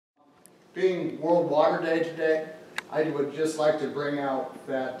Being World Water Day today, I would just like to bring out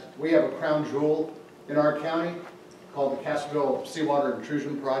that we have a crown jewel in our county called the Castroville Seawater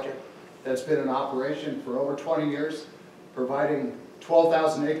Intrusion Project that's been in operation for over 20 years, providing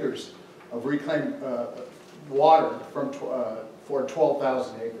 12,000 acres of reclaimed water for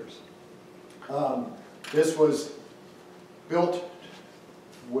 12,000 acres. This was built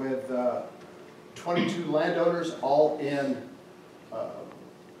with 22 landowners all in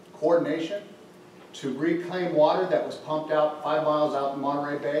coordination to reclaim water that was pumped out 5 miles out in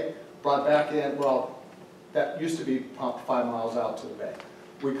Monterey Bay, brought back in, well, that used to be pumped 5 miles out to the bay.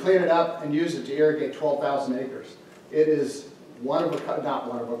 We clean it up and use it to irrigate 12,000 acres. It is one of a,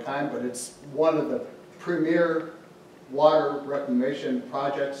 not one of a kind, but it's one of the premier water reclamation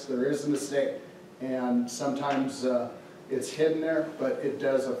projects there is in the state. And sometimes it's hidden there, but it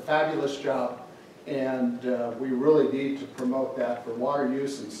does a fabulous job. And we really need to promote that for water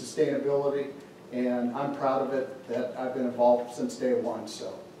use and sustainability. And I'm proud of it that I've been involved since day one.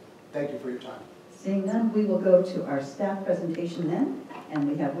 So thank you for your time. Seeing none, we will go to our staff presentation then. And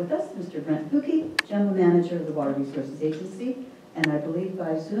we have with us Mr. Brent Bucke, General Manager of the Water Resources Agency, and I believe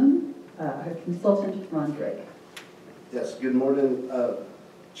by Zoom, our consultant, Ron Drake. Yes, good morning,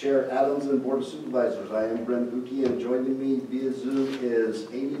 Chair Adams and Board of Supervisors. I am Brent Bucke, and joining me via Zoom is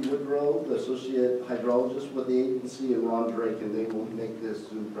Amy Woodrow, the Associate Hydrologist with the agency, and Ron Drake, and they will make this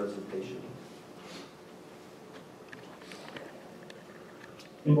Zoom presentation.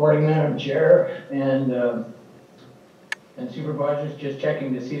 Good morning, Madam Chair and Supervisors. Just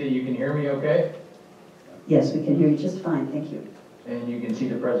checking to see that you can hear me okay? Yes, we can hear you just fine, thank you. And you can see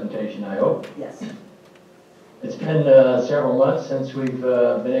the presentation, I hope. Yes. It's been several months since we've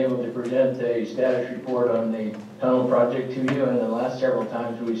been able to present a status report on the tunnel project to you, and the last several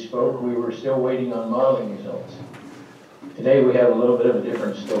times we spoke, we were still waiting on modeling results. Today we have a little bit of a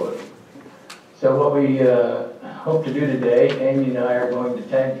different story. So what we hope to do today, Amy and I are going to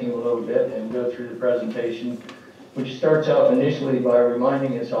tag team a little bit and go through the presentation, which starts off initially by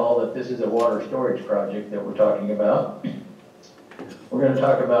reminding us all that this is a water storage project that we're talking about. We're going to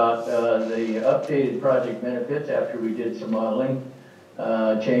talk about the updated project benefits after we did some modeling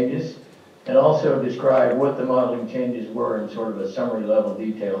changes, and also describe what the modeling changes were in sort of a summary level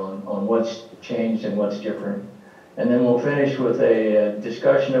detail on what's changed and what's different. And then we'll finish with a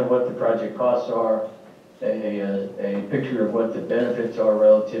discussion of what the project costs are, a picture of what the benefits are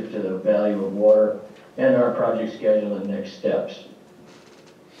relative to the value of water, and our project schedule and next steps.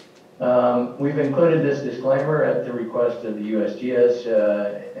 We've included this disclaimer at the request of the USGS,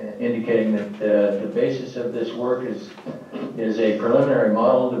 indicating that the basis of this work is a preliminary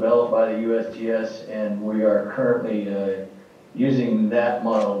model developed by the USGS, and we are currently using that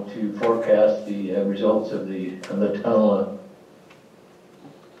model to forecast the results of the tunnel.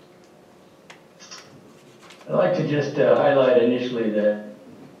 I'd like to just highlight initially that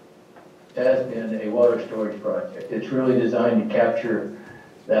it has been a water storage project. It's really designed to capture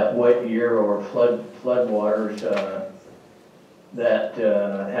that wet year or flood waters that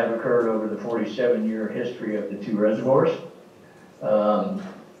have occurred over the 47-year history of the two reservoirs.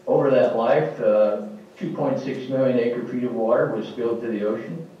 Over that life, 2.6 million acre-feet of water was spilled to the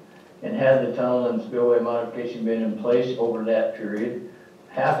ocean, and had the tunnel and spillway modification been in place over that period,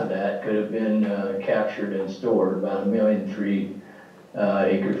 half of that could have been captured and stored, about 1,000,003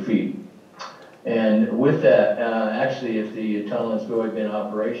 acre-feet. And with that, actually, if the tunnel and spillway had been in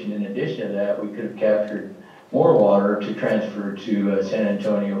operation, in addition to that, we could have captured more water to transfer to San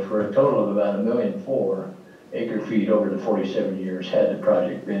Antonio for a total of about 1,000,004 acre-feet over the 47 years had the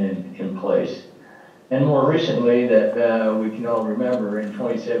project been in place. And more recently, that we can all remember, in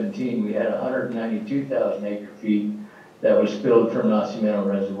 2017, we had 192,000 acre-feet that was spilled from Nacimiento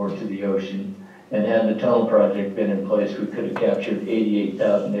Reservoir to the ocean. And had the tunnel project been in place, we could have captured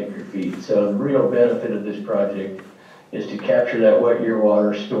 88,000 acre-feet. So the real benefit of this project is to capture that wet year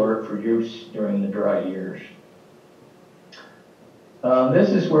water, store it for use during the dry years.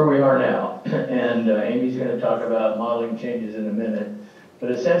 This is where we are now, and Amy's going to talk about modeling changes in a minute.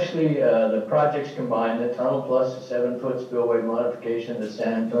 But essentially, the projects combine the tunnel plus the 7-foot spillway modification of the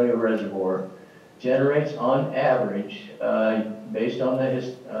San Antonio Reservoir generates on average, based on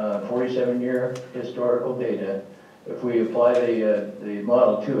the 47-year historical data, if we apply the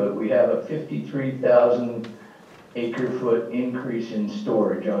model to it, we have a 53,000 acre-foot increase in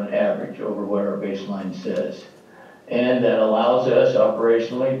storage on average over what our baseline says. And that allows us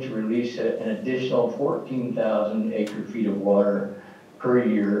operationally to release an additional 14,000 acre-feet of water per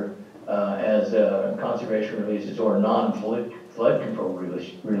year as conservation releases or non-flood control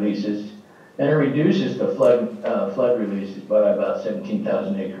releases. And it reduces the flood releases by about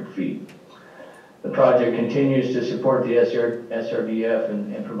 17,000 acre-feet. The project continues to support the SRDF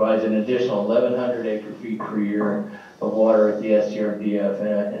and provides an additional 1,100 acre-feet per year of water at the SRDF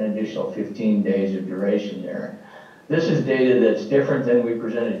and an additional 15 days of duration there. This is data that's different than we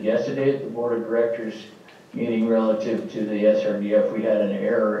presented yesterday at the Board of Directors meeting relative to the SRDF. We had an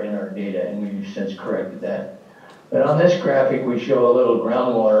error in our data and we've since corrected that. But on this graphic, we show a little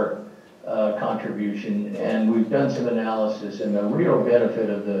groundwater contribution, and we've done some analysis, and the real benefit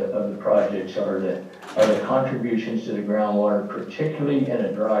of the projects are the contributions to the groundwater, particularly in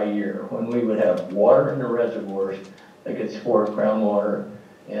a dry year when we would have water in the reservoirs that could support groundwater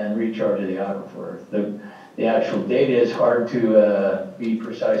and recharge of the aquifer. The actual data is hard to be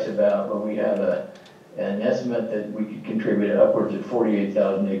precise about, but we have an estimate that we could contribute upwards of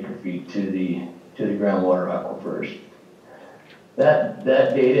 48,000 acre-feet to the groundwater aquifers. That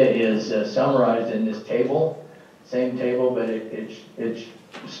data is summarized in this table, same table, but it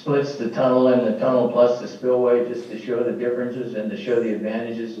splits the tunnel and the tunnel plus the spillway just to show the differences and to show the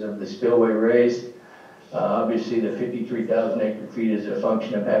advantages of the spillway raise. Obviously, the 53,000 acre-feet is a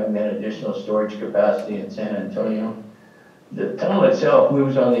function of having that additional storage capacity in San Antonio. The tunnel itself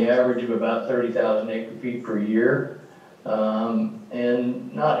moves on the average of about 30,000 acre-feet per year,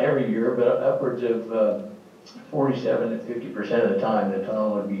 and not every year, but upwards of 47 to 50% of the time the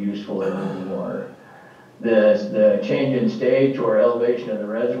tunnel would be useful in moving water. The change in stage or elevation of the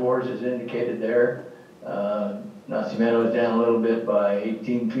reservoirs is indicated there. Nacimiento is down a little bit by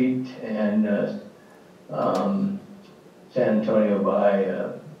 18 feet and San Antonio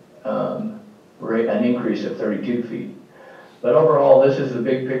by an increase of 32 feet. But overall, this is the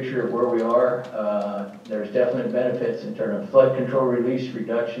big picture of where we are. There's definite benefits in terms of flood control release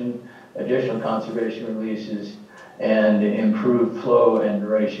reduction, additional conservation releases, and improved flow and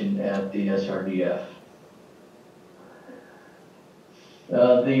duration at the SRDF.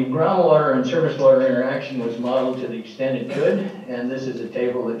 The groundwater and surface water interaction was modeled to the extent it could, and this is a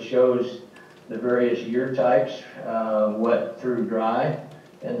table that shows the various year types, wet through dry.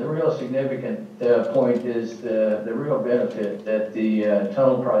 And the real significant point is the real benefit that the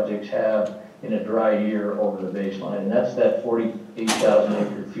tunnel projects have in a dry year over the baseline, and that's that 48,000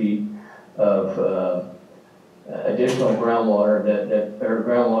 acre-feet of additional groundwater or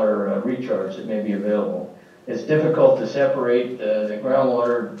groundwater recharge that may be available. It's difficult to separate the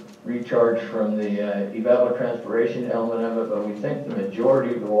groundwater recharge from the evapotranspiration element of it, but we think the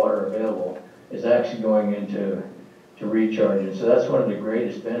majority of the water available is actually going into recharge. And so that's one of the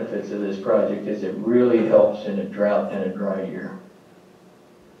greatest benefits of this project, is it really helps in a drought and a dry year.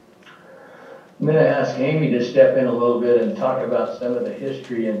 I'm going to ask Amy to step in a little bit and talk about some of the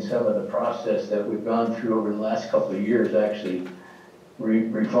history and some of the process that we've gone through over the last couple of years, actually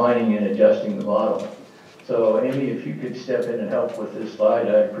refining and adjusting the model. So Amy, if you could step in and help with this slide,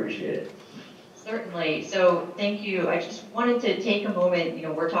 I'd appreciate it. Certainly. So thank you. I just wanted to take a moment,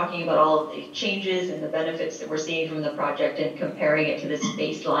 we're talking about all of the changes and the benefits that we're seeing from the project and comparing it to this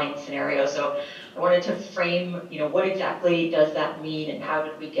baseline scenario. So I wanted to frame, what exactly does that mean and how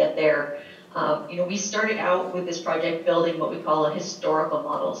did we get there? We started out with this project building what we call a historical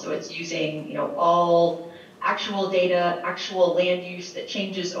model. So it's using, all actual data, actual land use that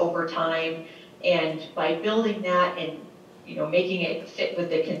changes over time. And by building that and making it fit with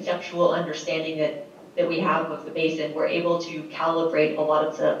the conceptual understanding that we have of the basin, we're able to calibrate a lot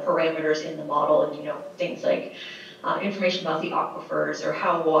of the parameters in the model, and things like information about the aquifers or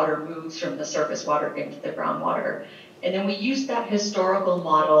how water moves from the surface water into the groundwater. And then we used that historical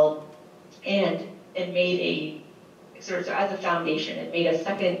model and made a sort of as a foundation, and made a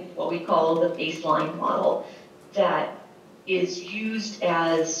second, what we call the baseline model, that is used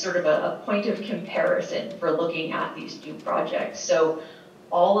as sort of a point of comparison for looking at these new projects. So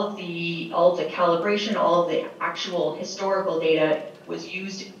all of the calibration, all of the actual historical data was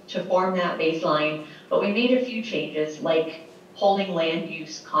used to form that baseline, but we made a few changes, like holding land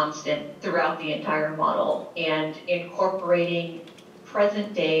use constant throughout the entire model and incorporating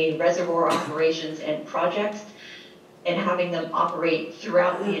present day reservoir operations and projects and having them operate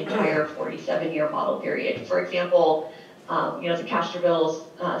throughout the entire 47-year model period. For example, the Castroville's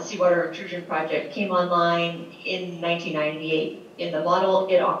seawater intrusion project came online in 1998. In the model,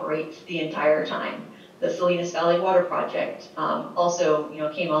 it operates the entire time. The Salinas Valley Water Project also,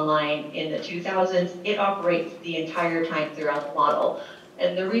 came online in the 2000s. It operates the entire time throughout the model.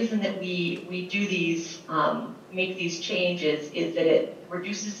 And the reason that we do these, make these changes, is that it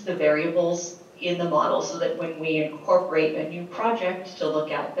reduces the variables in the model, so that when we incorporate a new project to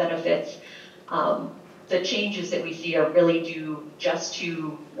look at benefits, the changes that we see are really due just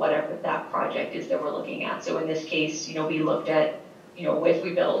to whatever that project is that we're looking at. So in this case, we looked at, if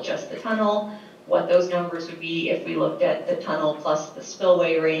we build just the tunnel, what those numbers would be if we looked at the tunnel plus the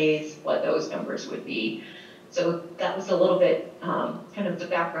spillway raise, what those numbers would be. So that was a little bit kind of the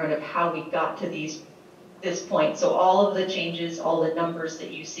background of how we got to this point. So all of the changes, all the numbers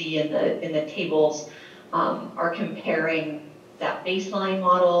that you see in the tables are comparing that baseline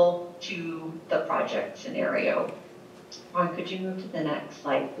model to the project scenario. Could you move to the next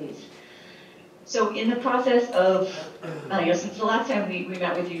slide, please? So in the process of, since the last time we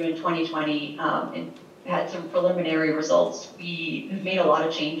met with you in 2020 and had some preliminary results, we made a lot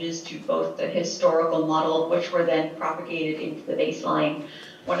of changes to both the historical model, which were then propagated into the baseline.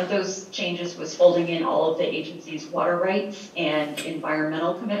 One of those changes was folding in all of the agency's water rights and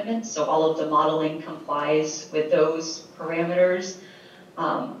environmental commitments, so all of the modeling complies with those parameters.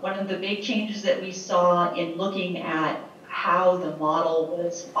 One of the big changes that we saw in looking at how the model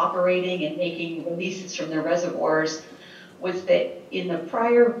was operating and making releases from the reservoirs was that in the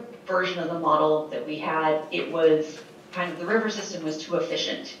prior version of the model that we had, it was kind of the river system was too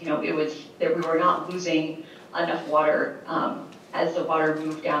efficient. It was that we were not losing enough water as the water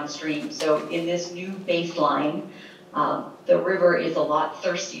moved downstream. So in this new baseline, the river is a lot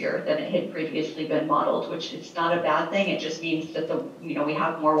thirstier than it had previously been modeled, which is not a bad thing. It just means that we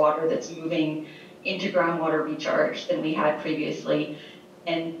have more water that's moving into groundwater recharge than we had previously.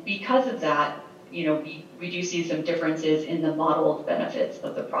 And because of that, we do see some differences in the modeled benefits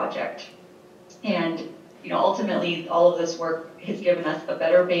of the project. And ultimately, all of this work has given us a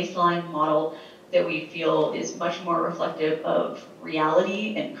better baseline model that we feel is much more reflective of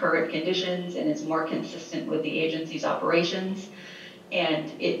reality and current conditions and is more consistent with the agency's operations.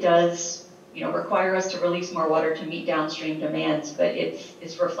 And it does require us to release more water to meet downstream demands, but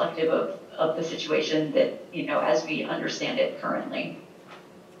it's reflective of the situation that, as we understand it currently.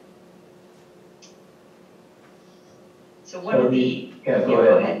 So what are the... Yeah,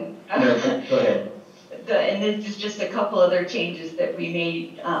 go ahead. No, go ahead. And this is just a couple other changes that we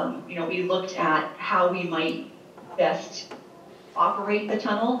made. We looked at how we might best operate the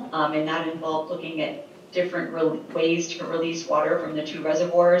tunnel, and that involved looking at different ways to release water from the two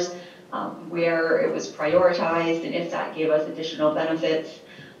reservoirs, where it was prioritized and if that gave us additional benefits.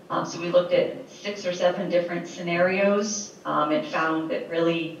 So we looked at 6 or 7 different scenarios and found that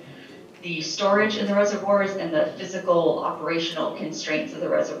really the storage in the reservoirs and the physical operational constraints of the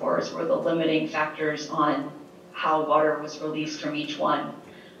reservoirs were the limiting factors on how water was released from each one.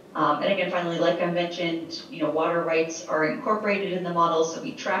 And again, finally, like I mentioned, water rights are incorporated in the model, so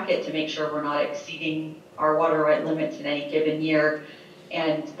we track it to make sure we're not exceeding our water right limits in any given year.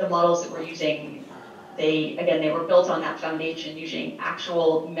 And the models that we're using, they were built on that foundation using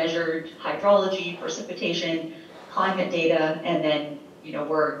actual measured hydrology, precipitation, climate data, and then,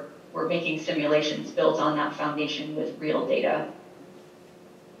 we're making simulations built on that foundation with real data.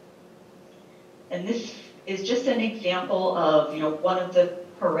 And this is just an example of, one of the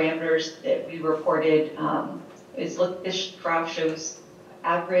parameters that we reported this graph shows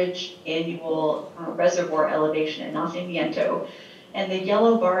average annual reservoir elevation at Nacimiento. And the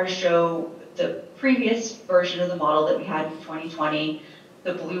yellow bars show the previous version of the model that we had in 2020.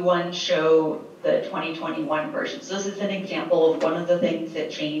 The blue ones show the 2021 version. So this is an example of one of the things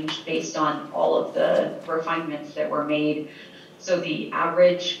that changed based on all of the refinements that were made. So the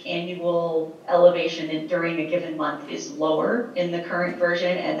average annual elevation during a given month is lower in the current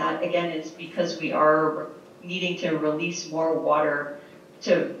version, and that again is because we are needing to release more water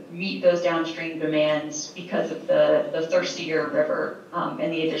to meet those downstream demands because of the thirstier river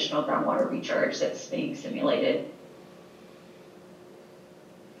and the additional groundwater recharge that's being simulated.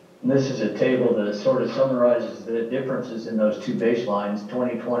 This is a table that sort of summarizes the differences in those two baselines,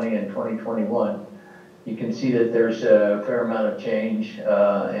 2020 and 2021. You can see that there's a fair amount of change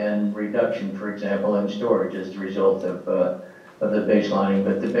and reduction, for example, in storage as a result of the baselining.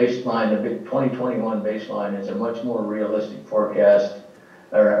 But the baseline, the 2021 baseline, is a much more realistic forecast,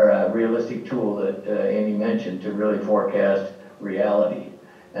 or a realistic tool that Amy mentioned to really forecast reality.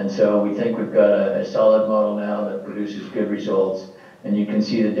 And so we think we've got a solid model now that produces good results. And you can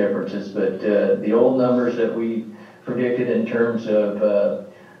see the differences, but the old numbers that we predicted in terms of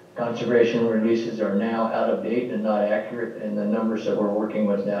conservation releases are now out of date and not accurate, and the numbers that we're working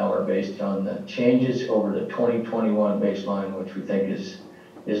with now are based on the changes over the 2021 baseline, which we think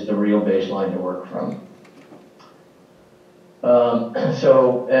is the real baseline to work from.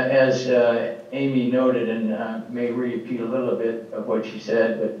 So as Amy noted, and I may repeat a little bit of what she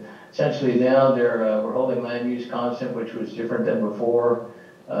said, but essentially now we're holding land use constant, which was different than before.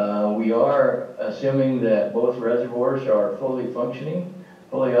 We are assuming that both reservoirs are fully functioning,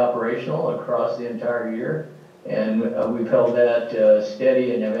 fully operational across the entire year. And we've held that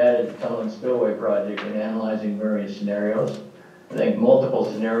steady and have added at the tunnel and spillway project and analyzing various scenarios. I think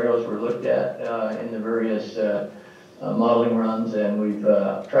multiple scenarios were looked at in the various modeling runs, and we've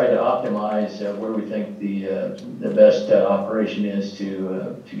tried to optimize where we think the best operation is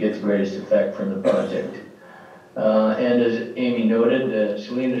to get the greatest effect from the project. And as Amy noted, the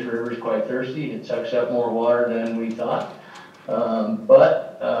Salinas River is quite thirsty. It sucks up more water than we thought,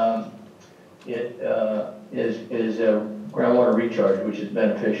 but it is a groundwater recharge, which is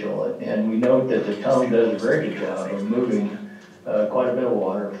beneficial. And we note that the tunnel does a very good job of moving quite a bit of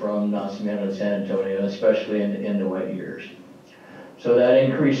water from Nacimiento to San Antonio, especially in the wet years. So that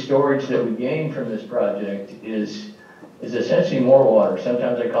increased storage that we gain from this project is essentially more water.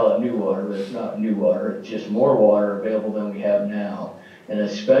 Sometimes I call it new water, but it's not new water. It's just more water available than we have now, and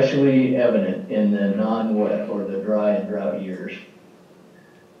especially evident in the non-wet or the dry and drought years.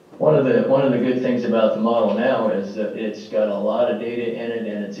 One of the good things about the model now is that it's got a lot of data in it,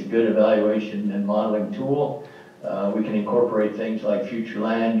 and it's a good evaluation and modeling tool. We can incorporate things like future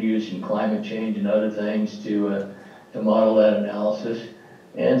land use and climate change and other things to model that analysis.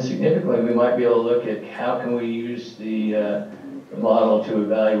 And significantly, we might be able to look at how can we use the model to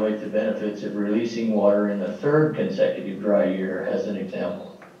evaluate the benefits of releasing water in the third consecutive dry year, as an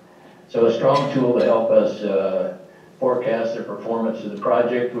example. So a strong tool to help us forecast the performance of the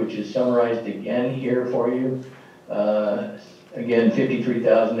project, which is summarized again here for you. Again,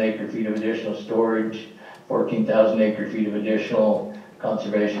 53,000 acre-feet of additional storage, 14,000 acre-feet of additional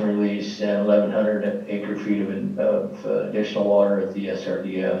conservation release, and 1,100 acre-feet of additional water at the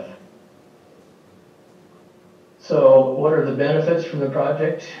SRDF. So what are the benefits from the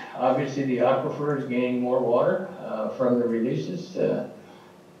project? Obviously, the aquifer is gaining more water from the releases.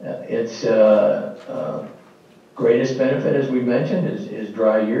 Its greatest benefit, as we mentioned, is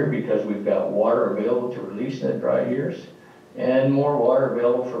dry year, because we've got water available to release in the dry years, and more water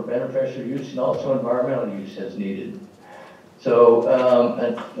available for beneficial use and also environmental use as needed. So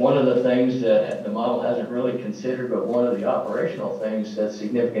and one of the things that the model hasn't really considered, but one of the operational things that's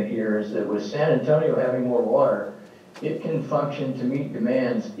significant here, is that with San Antonio having more water, it can function to meet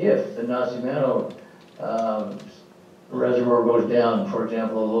demands if the Nacimiento Reservoir goes down. For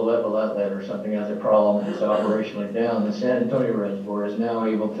example, a low level outlet or something has a problem and it's operationally down. The San Antonio Reservoir is now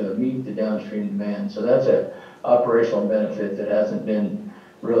able to meet the downstream demand. So that's an operational benefit that hasn't been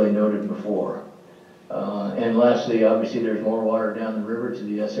really noted before. And lastly, obviously, there's more water down the river to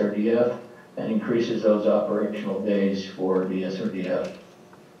the SRDF and increases those operational days for the SRDF.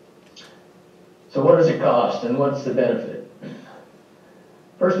 So what does it cost and what's the benefit?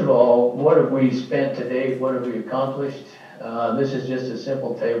 First of all, what have we spent to date? What have we accomplished? This is just a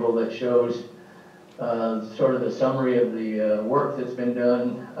simple table that shows sort of the summary of the work that's been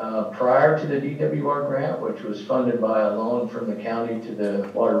done prior to the DWR grant, which was funded by a loan from the county to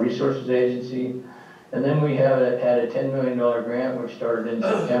the Water Resources Agency. And then we have had a $10 million grant, which started in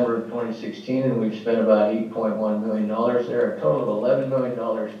September of 2016, and we've spent about $8.1 million there, a total of $11 million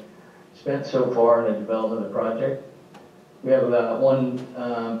spent so far in the development of the project. We have about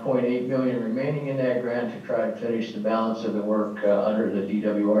 $1.8 million remaining in that grant to try to finish the balance of the work under the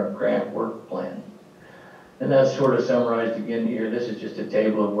DWR grant work plan. And that's sort of summarized again here. This is just a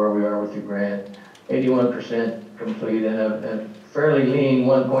table of where we are with the grant. 81% complete, and a fairly lean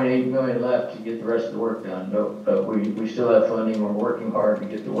 1.8 million left to get the rest of the work done. But we still have funding. We're working hard to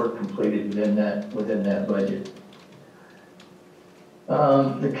get the work completed within that budget.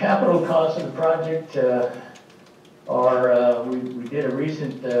 The capital costs of the project are, we did a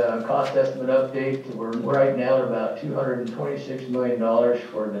recent cost estimate update. We're right now at about $226 million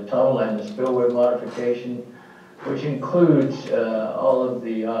for the tunnel and the spillway modification, which includes all of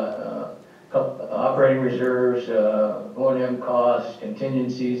the operating reserves, O&M costs,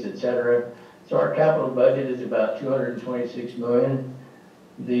 contingencies, etc. So our capital budget is about $226 million.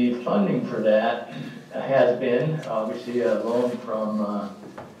 The funding for that has been obviously a loan from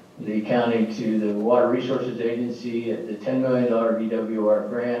the county to the Water Resources Agency at the $10 million DWR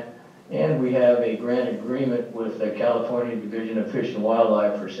grant, and we have a grant agreement with the California Division of Fish and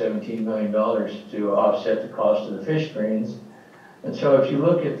Wildlife for $17 million to offset the cost of the fish screens. And so if you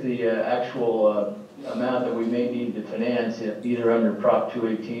look at the actual amount that we may need to finance, either under Prop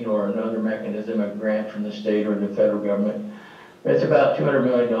 218 or another mechanism, a grant from the state or the federal government, it's about $200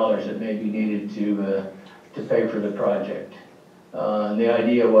 million that may be needed to pay for the project. And the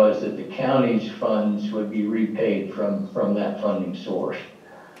idea was that the county's funds would be repaid from that funding source.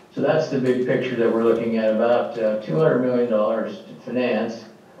 So that's the big picture that we're looking at, about $200 million to finance.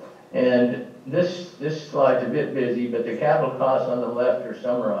 And this slide's a bit busy, but the capital costs on the left are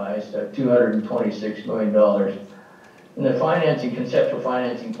summarized at $226 million. And the conceptual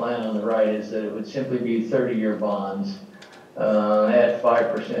financing plan on the right is that it would simply be 30-year bonds at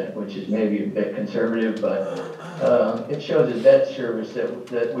 5%, which is maybe a bit conservative, but it shows a debt service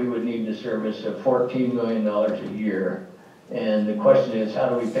that we would need to service of $14 million a year. And the question is, how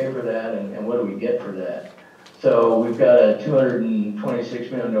do we pay for that, and what do we get for that? So we've got a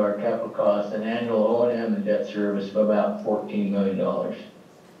 $226 million capital cost, an annual O&M and debt service of about $14 million.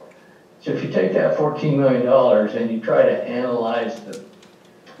 So if you take that $14 million and you try to analyze the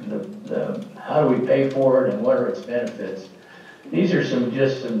how do we pay for it and what are its benefits, these are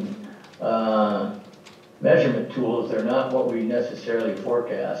just some measurement tools. They're not what we necessarily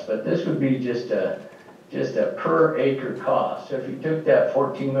forecast, but this would be just a per acre cost. So if you took that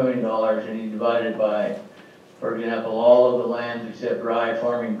 $14 million and you divided by, for example, all of the lands except rye,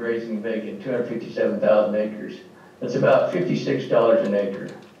 farming, grazing, and bacon, 257,000 acres, that's about $56 an acre.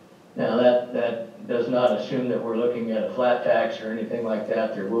 Now that does not assume that we're looking at a flat tax or anything like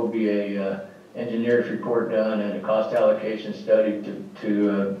that. There will be a engineer's report done and a cost allocation study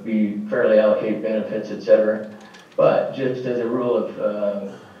to be fairly allocate benefits, et cetera. But just as a rule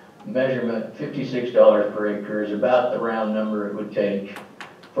of measurement, $56 per acre is about the round number it would take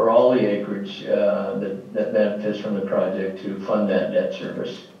for all the acreage that benefits from the project to fund that debt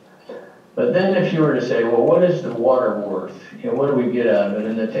service. But then if you were to say, well, what is the water worth? What do we get out of it?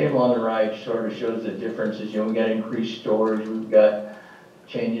 And the table on the right sort of shows the differences. We've got increased storage, we've got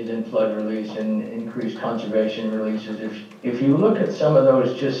changes in flood release and increased conservation releases. If you look at some of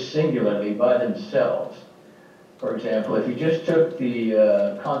those just singularly by themselves, for example, if you just took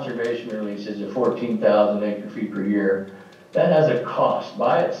the conservation releases of 14,000 acre feet per year, that has a cost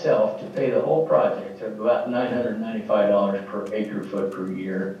by itself to pay the whole project of about $995 per acre foot per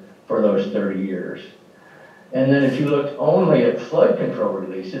year for those 30 years. And then if you looked only at flood control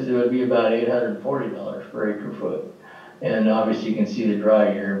releases, it would be about $840 per acre foot. And obviously you can see the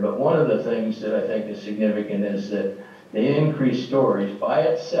dry year, but one of the things that I think is significant is that the increased storage by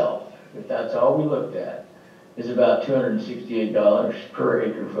itself, if that's all we looked at, is about $268 per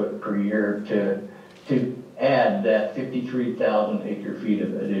acre foot per year to add that 53,000 acre feet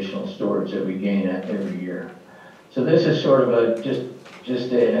of additional storage that we gain every year. So this is sort of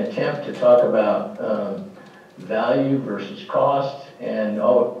just an attempt to talk about value versus cost. And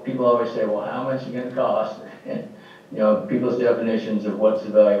people always say, well, how much is it going to cost? And people's definitions of what's the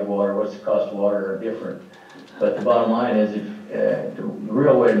value of water, what's the cost of water are different. But the bottom line is, the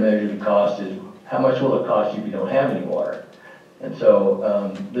real way to measure the cost is how much will it cost you if you don't have any water. And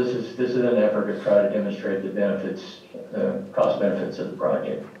so this is an effort to try to demonstrate the benefits, cost benefits of the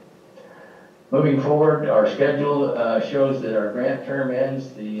project. Moving forward, our schedule shows that our grant term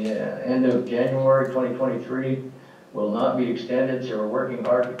ends the end of January 2023. Will not be extended, so we're working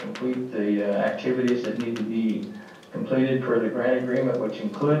hard to complete the activities that need to be completed per the grant agreement, which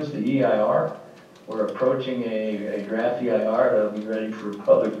includes the EIR. We're approaching a draft EIR that'll be ready for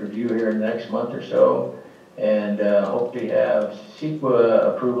public review here in the next month or so, and hope to have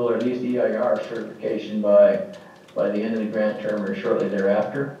CEQA approval, or at least EIR certification by the end of the grant term or shortly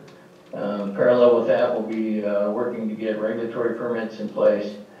thereafter. Parallel with that, we'll be working to get regulatory permits in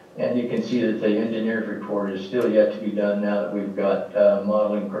place, and you can see that the engineer's report is still yet to be done now that we've got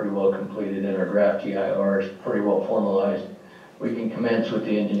modeling pretty well completed and our draft EIR is pretty well formalized. We can commence with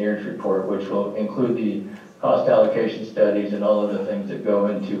the engineer's report, which will include the cost allocation studies and all of the things that go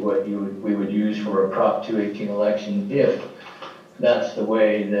into what we would use for a Prop 218 election, if that's the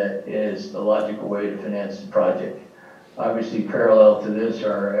way that is the logical way to finance the project. Obviously, parallel to this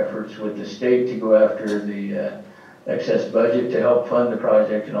are our efforts with the state to go after the excess budget to help fund the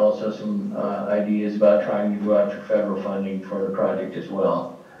project, and also some ideas about trying to go after federal funding for the project as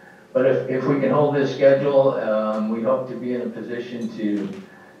well. But if we can hold this schedule, we hope to be in a position to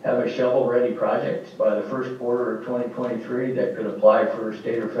have a shovel-ready project by the first quarter of 2023 that could apply for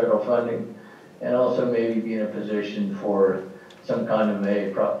state or federal funding, and also maybe be in a position for some kind of a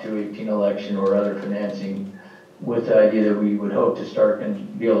Prop 218 election or other financing, with the idea that we would hope to start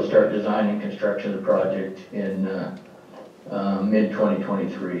and be able to start designing construction of the project in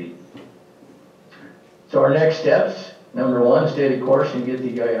mid-2023. So our next steps, number one, stay the course and get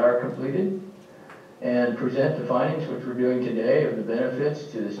the EIR completed, and present the findings, which we're doing today, of the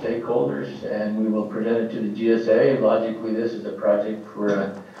benefits to the stakeholders, and we will present it to the GSA. Logically, this is a project for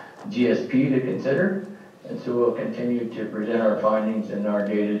a GSP to consider, and so we'll continue to present our findings and our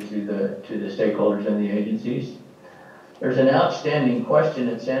data to the stakeholders and the agencies. There's an outstanding question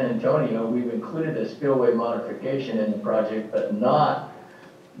at San Antonio. We've included a spillway modification in the project, but not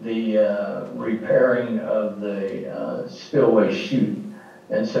the repairing of the spillway chute.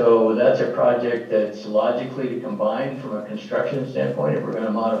 And so that's a project that's logically to combine from a construction standpoint. If we're going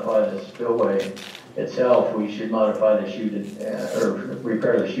to modify the spillway itself, we should modify the chute or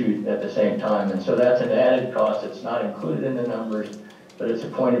repair the chute at the same time. And so that's an added cost. It's not included in the numbers, but it's a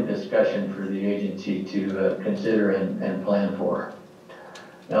point of discussion for the agency to consider and plan for.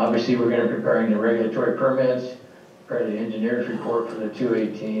 Now, obviously, we're going to be preparing the regulatory permits, prepare the engineer's report for the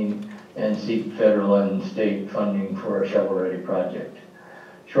 218, and seek federal and state funding for a shovel-ready project.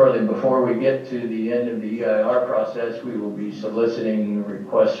 Shortly before we get to the end of the EIR process, we will be soliciting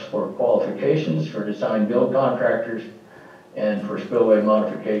requests for qualifications for design-build contractors and for spillway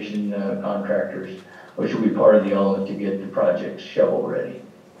modification contractors, which will be part of the element to get the project shovel-ready.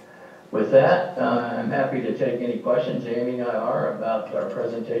 With that, I'm happy to take any questions, Amy and I are, about our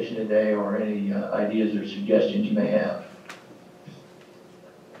presentation today or any ideas or suggestions you may have.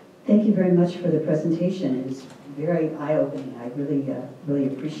 Thank you very much for the presentation. It's very eye-opening. I really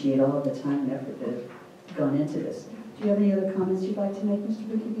appreciate all of the time and effort that has gone into this. Do you have any other comments you'd like to make, Mr.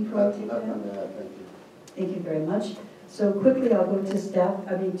 Buki, before I take that? Thank you. Thank you very much. So quickly, I'll go to staff,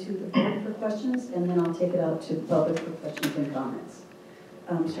 to the board for questions, and then I'll take it out to the public for questions and comments.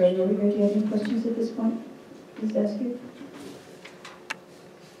 Mr. River, do you have any questions at this point? Please ask you.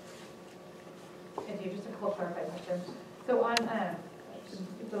 I do, just a couple clarifying questions. So on, I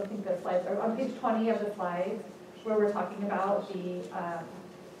don't think the slides, or on page 20 of the slides, where we're talking about the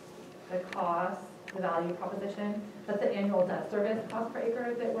cost, the value proposition, that's the annual debt service cost per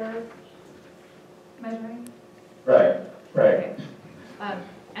acre that we're measuring? Right. Okay.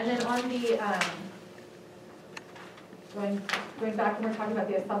 And then on the, going back when we're talking about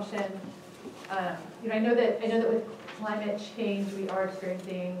the assumption, I know that with climate change we are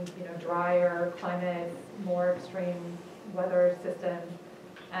experiencing, drier climate, more extreme weather systems,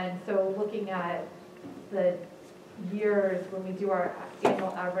 and so looking at the years when we do our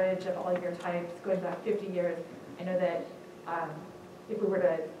annual average of all year types, going back 50 years, I know that if we were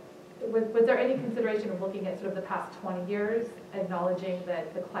to, was there any consideration of looking at sort of the past 20 years, acknowledging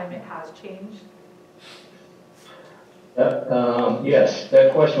that the climate has changed? Yes,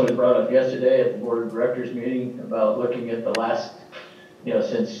 that question was brought up yesterday at the Board of Directors meeting about looking at the last,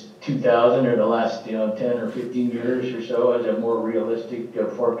 since 2000 or the last, 10 or 15 years or so as a more realistic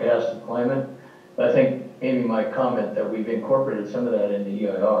forecast of climate. But I think Amy might comment that we've incorporated some of that in the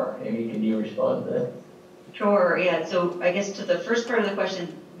EIR. Amy, can you respond to that? Sure, yeah, so I guess to the first part of the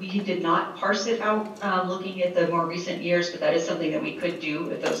question, we did not parse it out looking at the more recent years, but that is something that we could do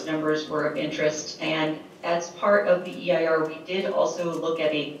if those numbers were of interest. And as part of the EIR, we did also look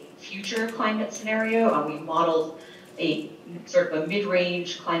at a future climate scenario. We modeled a sort of a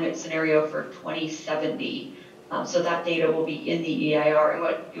mid-range climate scenario for 2070. So that data will be in the EIR. And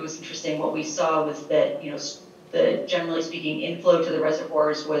what it was interesting, what we saw was that, the generally speaking inflow to the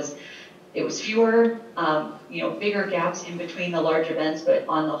reservoirs was, it was fewer, bigger gaps in between the large events, but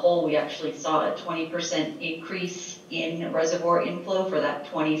on the whole, we actually saw a 20% increase in reservoir inflow for that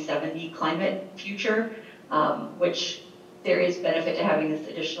 2070 climate future, which there is benefit to having this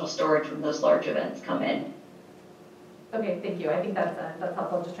additional storage when those large events come in. Okay, thank you. I think that's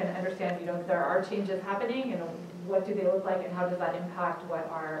helpful. I'm just trying to understand, if there are changes happening, what do they look like, and how does that impact what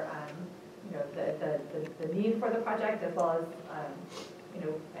our, the need for the project, as well as,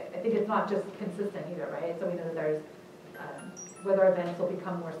 I think it's not just consistent either, right? So we know that there's weather events will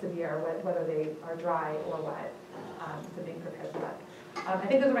become more severe, whether they are dry or wet. So being prepared for that. I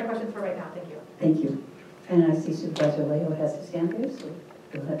think those are my questions for right now. Thank you. Thank you. And I see Supervisor Lejo has his hand there, so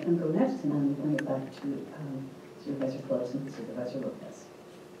we'll let him go next, and then we'll bring it back to Supervisor Phillips and Supervisor Lopez.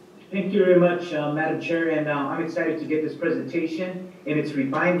 Thank you very much, Madam Chair, and I'm excited to get this presentation in its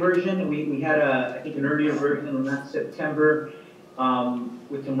refined version. We had, I think, an earlier version last September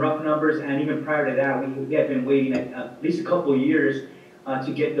with some rough numbers, and even prior to that, we had been waiting at least a couple of years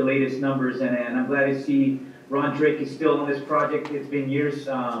to get the latest numbers, and I'm glad to see Ron Drake is still on this project. It's been years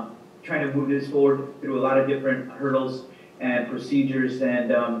trying to move this forward through a lot of different hurdles and procedures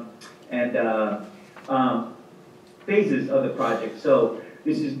and phases of the project. So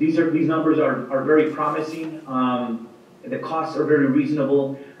these numbers are very promising. The costs are very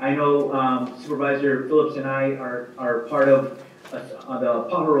reasonable. I know Supervisor Phillips and I are part of the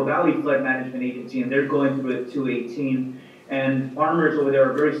Pajaro Valley Flood Management Agency, and they're going through a 218. And farmers over there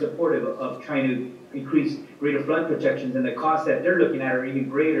are very supportive of trying to increase greater flood protections, and the costs that they're looking at are even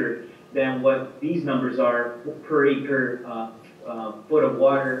greater than what these numbers are per acre foot of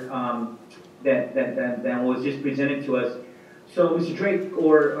water than was just presented to us. So, Mr. Drake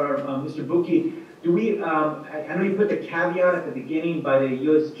or Mr. Buki, do we? I know you put the caveat at the beginning by the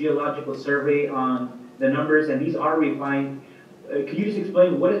U.S. Geological Survey on the numbers, and these are refined. Can you just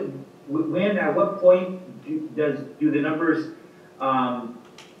explain when, at what point do the numbers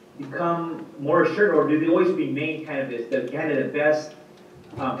become more assured, or do they always remain kind of the best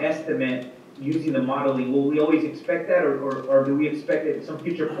estimate using the modeling? Will we always expect that, or do we expect that at some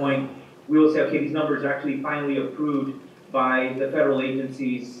future point we will say, okay, these numbers are actually finally approved by the federal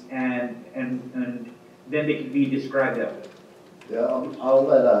agencies, and then they can be described that way? Yeah, I'll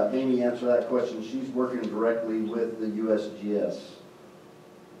let Amy answer that question. She's working directly with the USGS.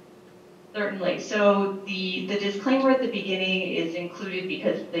 Certainly. So the disclaimer at the beginning is included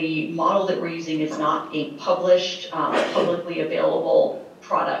because the model that we're using is not a published, publicly available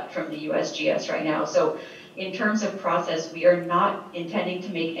product from the USGS right now. So in terms of process, we are not intending to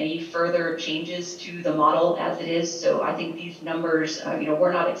make any further changes to the model as it is. So I think these numbers,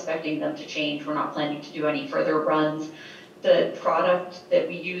 we're not expecting them to change. We're not planning to do any further runs. The product that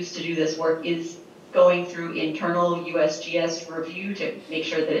we use to do this work is going through internal USGS review to make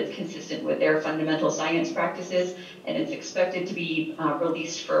sure that it's consistent with their fundamental science practices, and it's expected to be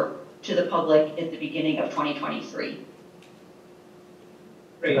released to the public at the beginning of 2023.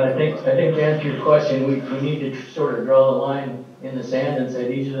 Great. I think to answer your question, we need to sort of draw the line in the sand and say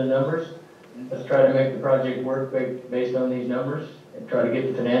these are the numbers. Let's try to make the project work based on these numbers, and try to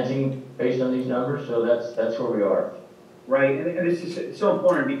get the financing based on these numbers. So that's where we are. Right, and this is so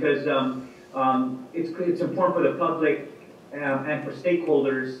important because it's important for the public and for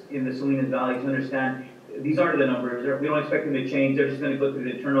stakeholders in the Salinas Valley to understand these aren't the numbers. We don't expect them to change. They're just going to go through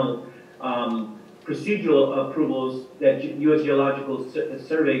the internal procedural approvals that U.S. Geological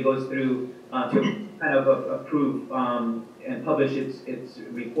Survey goes through to kind of approve and publish its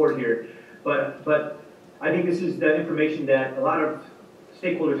report here. But I think this is the information that a lot of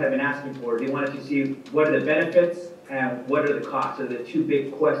stakeholders have been asking for. They wanted to see what are the benefits and what are the costs. Are the two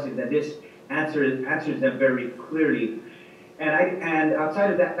big questions, and this answers them very clearly. And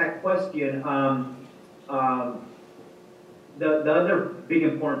outside of that question, the other big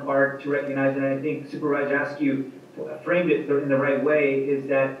important part to recognize, and I think Supervisor Askew framed it in the right way, is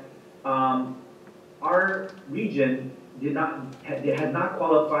that our region has not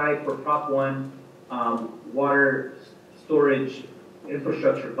qualified for Prop 1 water storage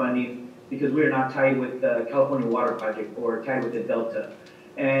infrastructure funding because we are not tied with the California Water Project or tied with the Delta.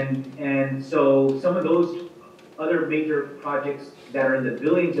 And so some of those other major projects that are in the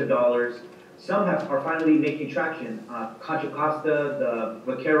billions of dollars, some are finally making traction. Contra Costa,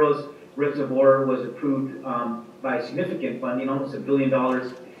 the Vaqueros Reservoir was approved by significant funding, almost $1 billion,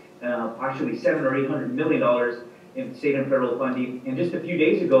 actually $700 or $800 million in state and federal funding. And just a few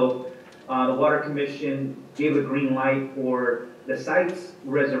days ago, the Water Commission gave a green light for the Sites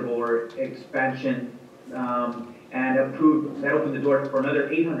Reservoir expansion and approved, that opened the door for another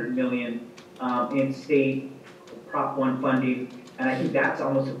 $800 million in state Prop 1 funding, and I think that's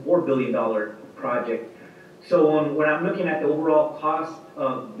almost a $4 billion project. So when I'm looking at the overall cost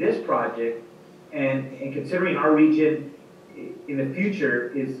of this project, and considering our region in the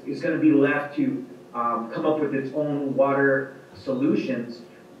future is going to be left to come up with its own water solutions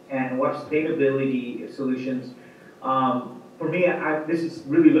and water sustainability solutions, for me, this is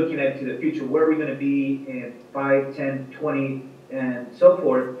really looking into the future. Where are we going to be in 5, 10, 20, and so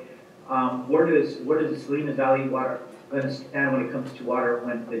forth? Where does the Salinas Valley water going to stand when it comes to water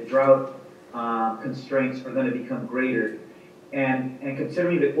when the drought constraints are going to become greater? And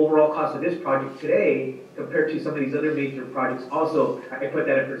considering the overall cost of this project today compared to some of these other major projects, also I put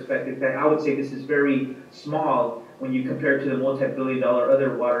that in perspective. That I would say this is very small when you compare to the multi-billion-dollar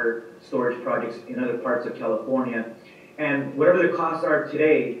other water storage projects in other parts of California. And whatever the costs are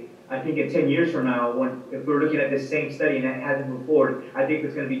today, I think in 10 years from now, if we're looking at this same study and it hasn't moved forward, I think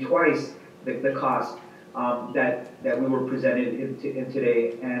it's going to be twice the cost that we were presented in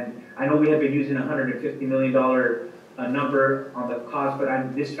today. And I know we have been using $150 million number on the cost,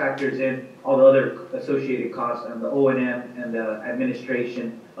 but this factors in all the other associated costs and the O&M and the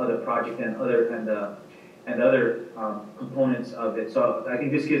administration of the project and other components of it. So I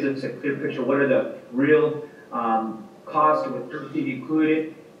think this gives us a clear picture. What are the real costs with everything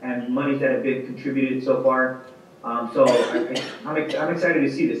included and monies that have been contributed so far. So I'm excited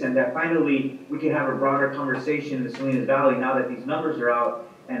to see this, and that finally we can have a broader conversation in the Salinas Valley now that these numbers are out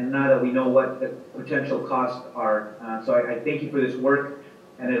and now that we know what the potential costs are. So I thank you for this work,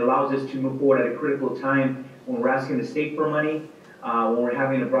 and it allows us to move forward at a critical time when we're asking the state for money, when we're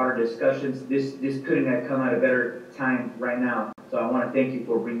having a broader discussions. This couldn't have come at a better time right now. So I want to thank you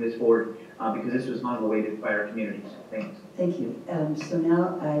for bringing this forward because this was long awaited by our communities. Thanks. Thank you. So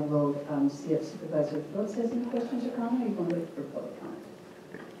now I will see if Supervisor Phillips has any questions or comments, or you want to wait for public comment?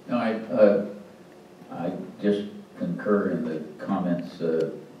 No, I just concur in the comments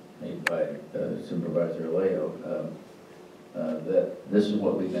made by Supervisor Leo, that this is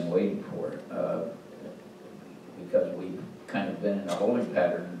what we've been waiting for, because we've kind of been in a holding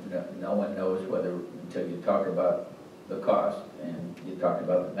pattern. No one knows whether, until you talk about the cost and you talk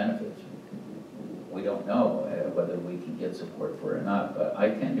about the benefits, we don't know whether we can get support for it or not. But I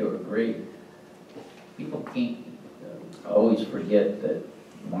tend to agree. People can't always forget that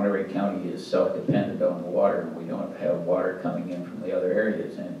Monterey County is self-dependent on the water, and we don't have water coming in from the other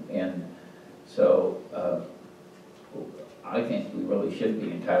areas. And so I think we really should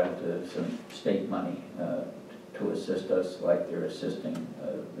be entitled to some state money to assist us like they're assisting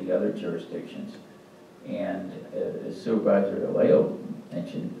the other jurisdictions. And as Supervisor Leo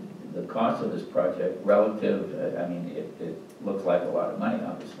mentioned, the cost of this project relative, I mean, it looks like a lot of money,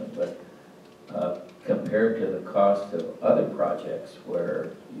 obviously, but compared to the cost of other projects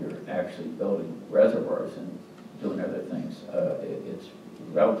where you're actually building reservoirs and doing other things, it's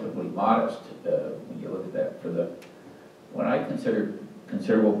relatively modest when you look at that. For the, when I consider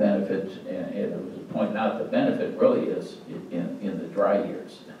considerable benefits, and it was pointed out, the benefit really is in the dry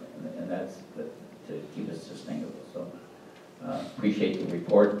years, and that's to keep it sustainable. So appreciate the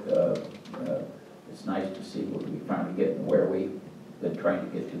report. It's nice to see what we finally get and where we've been trying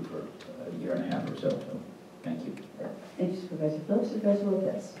to get to for a year and a half or so. So thank you. Thank you, Supervisor Phillips. Supervisor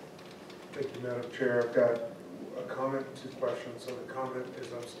Lopez. Thank you, Madam Chair. I've got a comment and 2 questions. So the comment is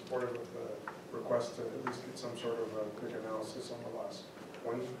I'm supportive of the request to at least get some sort of a quick analysis on the last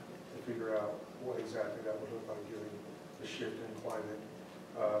 20 to figure out what exactly that would look like given the shift in climate.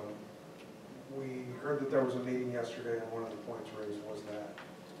 We heard that there was a meeting yesterday, and one of the points raised was that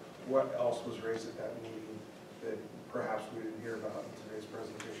what else was raised at that meeting that perhaps we didn't hear about in today's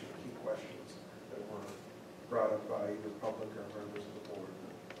presentation, key questions that were brought up by either public or members of the board.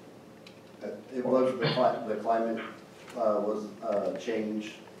 It was the climate was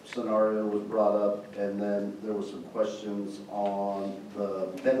change scenario was brought up, and then there was some questions on the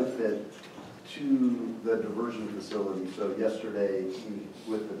benefit to the diversion facility. So yesterday,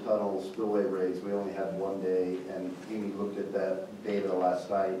 with the tunnel spillway raise, we only had 1 day, and Amy looked at that data last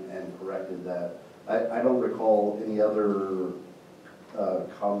night and corrected that. I don't recall any other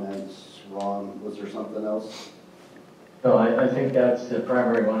comments. Ron, was there something else? No, I think that's the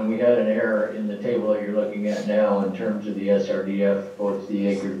primary one. We had an error in the table that you're looking at now in terms of the SRDF, both the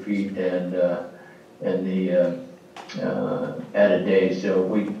acre feet and the added days. So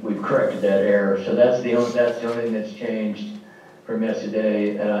we've corrected that error. So that's the only thing that's changed from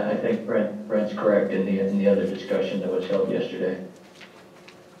yesterday. And I think Brent's correct in the other discussion that was held yesterday.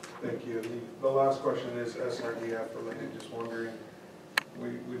 Thank you. The last question is SRDF related. Just wondering,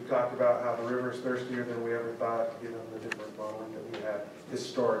 we've talked about how the river is thirstier than we ever thought, given the different modeling that we had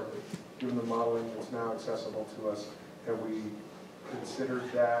historically. Given the modeling that's now accessible to us, have we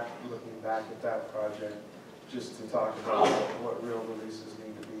considered that, looking back at that project, just to talk about what real releases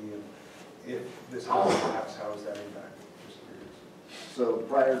need to be, and if this doesn't collapse, how is that impacted? Just curious. So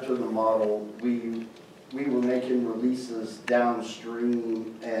prior to the model, we were making releases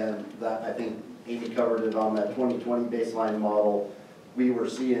downstream, and that, I think Amy covered it on that 2020 baseline model. We were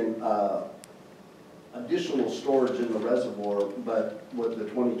seeing additional storage in the reservoir, but with the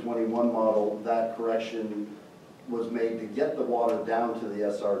 2021 model, that correction was made to get the water down to the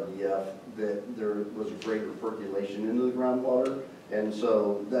SRDF, that there was a greater percolation into the groundwater, and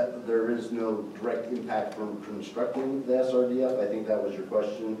so that there is no direct impact from constructing the SRDF. I think that was your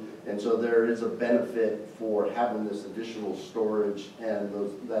question. And so there is a benefit for having this additional storage and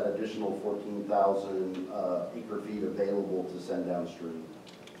that additional 14,000 acre feet available to send downstream.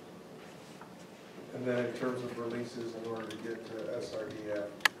 And then in terms of releases in order to get to SRDF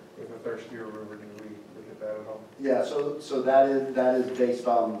with a thirstier river, do we look at that at all? Yeah, so that is based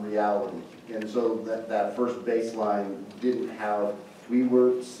on reality. And so that first baseline didn't have, we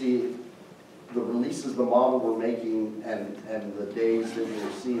were seeing the releases the model were making and the days that we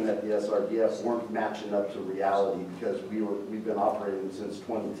were seeing at the SRDF weren't matching up to reality, because we've been operating since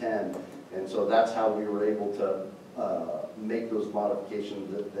 2010. And so that's how we were able to make those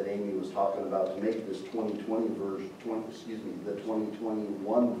modifications that Amy was talking about to make this 2020 version, the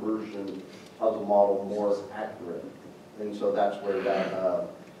 2021 version of the model more accurate. And so that's where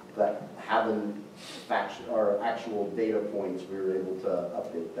that having actual data points, we were able to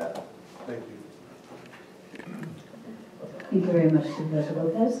update that. Thank you. Thank you very much, Supervisor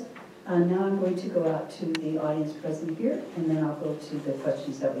Lopez. Now I'm going to go out to the audience present here, and then I'll go to the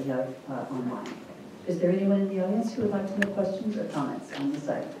questions that we have online. Is there anyone in the audience who would like to make questions or comments on this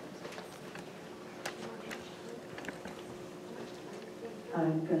item?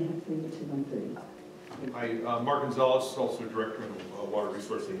 I'm going to have to leave it to 1:30. Hi, Mark Gonzalez, also Director of the Water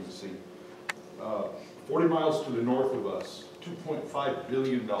Resource Agency. 40 miles to the north of us, $2.5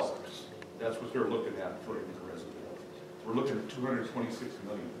 billion. That's what they're looking at for the reservoir. We're looking at $226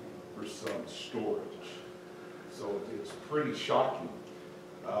 million for some storage. So it's pretty shocking.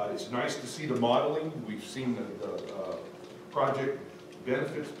 It's nice to see the modeling. We've seen the project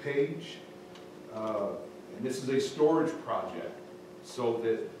benefits page. And this is a storage project, so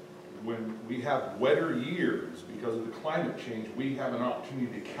that when we have wetter years because of the climate change, we have an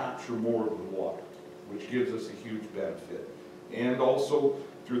opportunity to capture more of the water, which gives us a huge benefit. And also,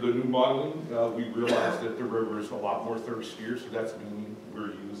 through the new modeling, we realized that the river is a lot more thirstier, so that's meaning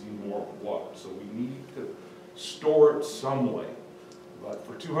we're using more water. So we need to store it some way. But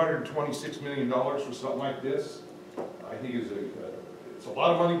for $226 million for something like this, I think it's a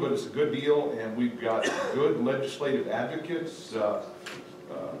lot of money, but it's a good deal, and we've got good legislative advocates. The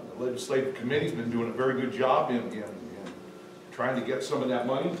legislative committee's been doing a very good job in trying to get some of that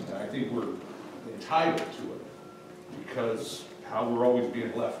money, and I think we're entitled to it because how we're always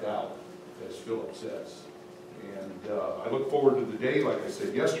being left out, as Philip says. And I look forward to the day, like I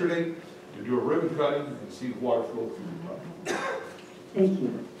said yesterday, to do a ribbon cutting and see the water flow through the pipe. Thank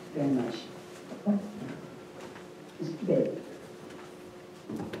you very much. Mr. Bailey.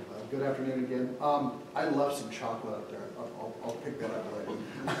 Good afternoon again. I love some chocolate up there. I'll pick that up later.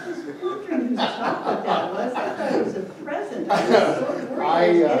 I was wondering whose chocolate that was. I thought it was a present. I was so worried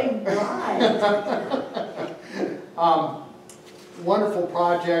I was getting bribed. Wonderful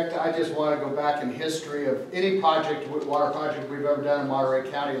project. I just want to go back in history of any project, water project we've ever done in Monterey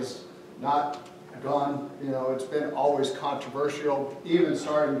County is not gone. You know, it's been always controversial, even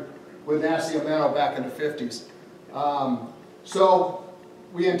starting with Nacimiento back in the 50s. So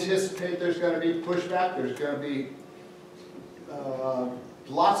we anticipate there's going to be pushback. There's going to be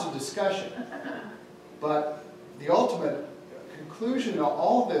lots of discussion. But the ultimate conclusion of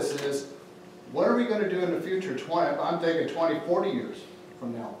all of this is, what are we going to do in the future? I'm thinking 20, 40 years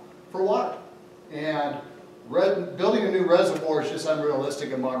from now for water. And building a new reservoir is just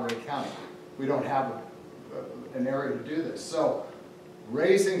unrealistic in Monterey County. We don't have an area to do this. So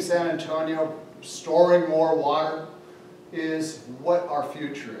raising San Antonio, storing more water is what our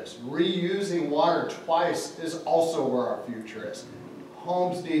future is. Reusing water twice is also where our future is.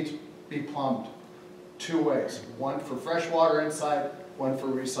 Homes need to be pumped two ways. One for fresh water inside, one for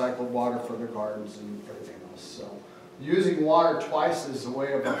recycled water for their gardens and everything else. So using water twice is the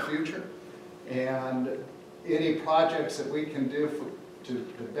way of our future. And any projects that we can do to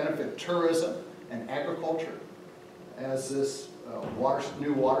benefit tourism and agriculture, as this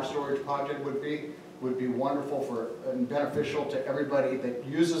new water storage project would be wonderful and beneficial to everybody that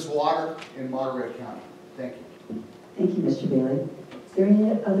uses water in Monterey County. Thank you. Thank you, Mr. Bailey. Is there any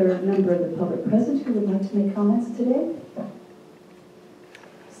other member of the public present who would like to make comments today?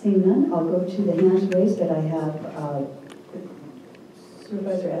 Seeing none, I'll go to the hands raised that I have.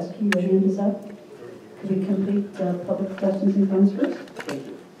 Supervisor Askew, your hand is up. Could we complete public questions and comments first? Thank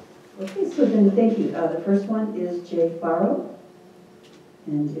you. Okay, so then thank you. The first one is Jay Farrow.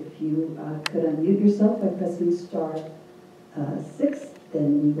 And if you could unmute yourself by pressing star 6,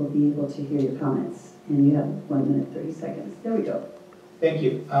 then we will be able to hear your comments. And you have 1 minute, 30 seconds. There we go. Thank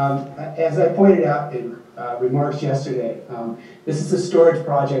you. As I pointed out in remarks yesterday, this is a storage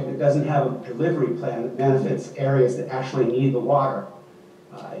project that doesn't have a delivery plan that benefits areas that actually need the water.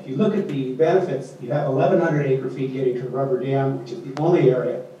 If you look at the benefits, you have 1,100 acre-feet getting to the rubber dam, which is the only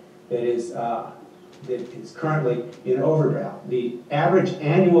area that is currently in overdraft. The average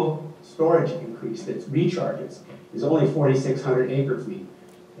annual storage increase that recharges is only 4,600 acre-feet.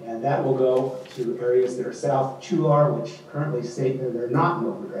 And that will go to areas that are south Chular, which currently state that they're not in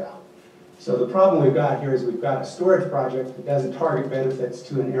overdraft. So the problem we've got here is we've got a storage project that doesn't target benefits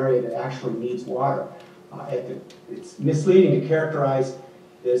to an area that actually needs water. It's misleading to characterize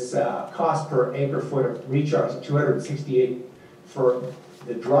this cost per acre foot of recharge of 268 for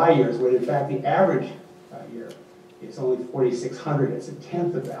the dry years, when in fact the average year is only 4,600. It's a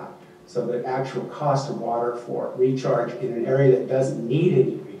tenth of that. So the actual cost of water for recharge in an area that doesn't need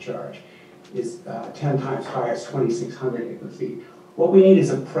any recharge is 10 times higher. It's 2,600 acre-feet. What we need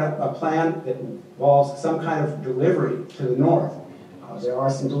is a plan that involves some kind of delivery to the north. There are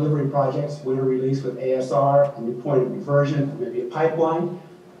some delivery projects, winter release with ASR, a new point of diversion, maybe a pipeline.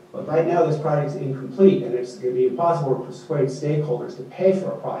 But right now this project is incomplete, and it's going to be impossible to persuade stakeholders to pay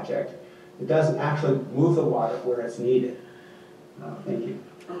for a project that doesn't actually move the water where it's needed. Thank you.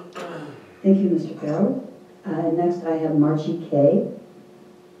 Thank you, Mr. Farrow. Next, I have Margie Kay.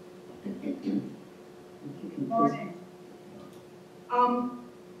 Morning.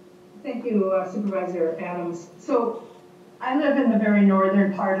 Thank you. to Supervisor Adams. So I live in the very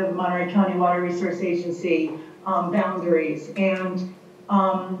northern part of the Monterey County Water Resource Agency boundaries, and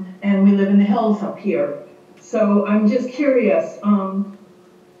we live in the hills up here. So I'm just curious,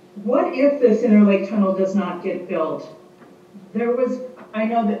 what if this Interlake Tunnel does not get built? There was, I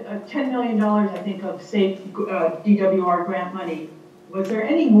know that $10 million, I think, of safe DWR grant money. Was there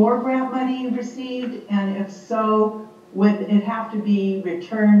any more grant money received? And if so, would it have to be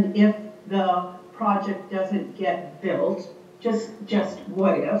returned if the project doesn't get built? Just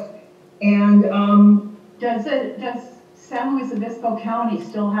what if? And does San Luis Obispo County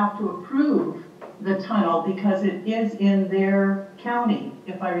still have to approve the tunnel because it is in their county,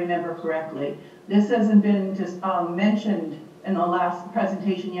 if I remember correctly? This hasn't been just mentioned in the last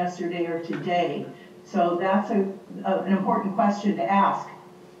presentation yesterday or today. So that's an important question to ask.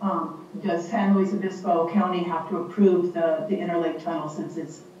 Does San Luis Obispo County have to approve the Interlake Tunnel since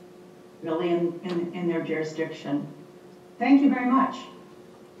it's really in their jurisdiction? Thank you very much.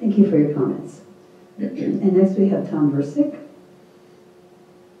 Thank you for your comments. And next we have Tom Versick.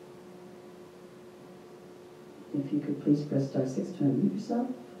 If you could please press star 6 to unmute yourself.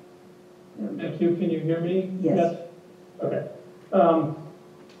 Thank you. Can you hear me? Yes. Okay.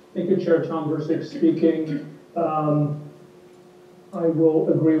 Thank you, Chair. Tom Versick speaking. I will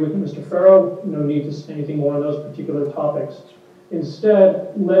agree with Mr. Farrow. No need to say anything more on those particular topics.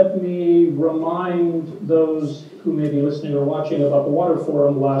 Instead, let me remind those who may be listening or watching about the Water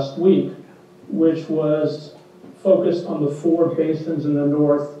Forum last week, which was focused on the 4 basins in the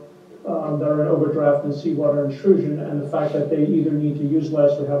north that are in overdraft and seawater intrusion, and the fact that they either need to use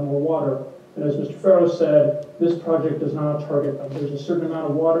less or have more water. And as Mr. Farrow said, this project does not target them. There's a certain amount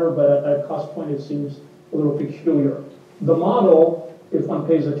of water, but at that cost point, it seems a little peculiar. The model, if one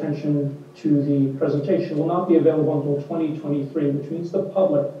pays attention to the presentation, will not be available until 2023, which means the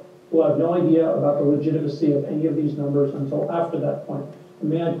public will have no idea about the legitimacy of any of these numbers until after that point. And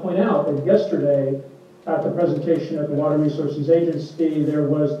may I point out that yesterday, at the presentation at the Water Resources Agency, there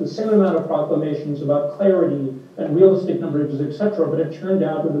was the same amount of proclamations about clarity and realistic numbers, etc., but it turned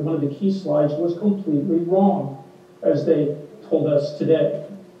out that one of the key slides was completely wrong, as they told us today.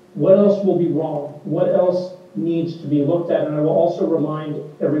 What else will be wrong? What else needs to be looked at? And I will also remind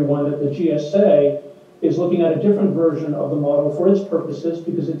everyone that the GSA is looking at a different version of the model for its purposes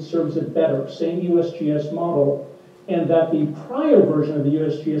because it serves it better, same USGS model, and that the prior version of the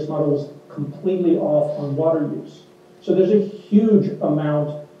USGS model was completely off on water use. So there's a huge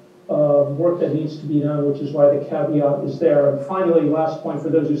amount of work that needs to be done, which is why the caveat is there. And finally, last point for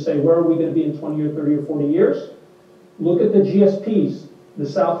those who say, where are we going to be in 20 or 30 or 40 years? Look at the GSPs. The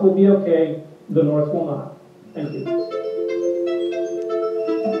South will be okay, the North will not. Thank you.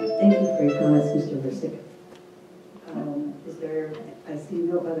 Thank you for your comments, Mr. Versick. I see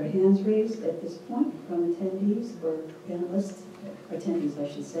no other hands raised at this point from attendees or panelists, attendees I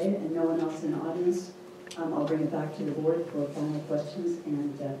should say, and no one else in the audience. I'll bring it back to the board for final questions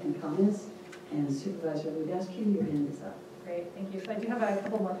and comments. And Supervisor Ludescu, your hand is up. Great, thank you. So I do have a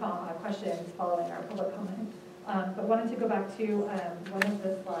couple more questions following our public comment. But wanted to go back to one of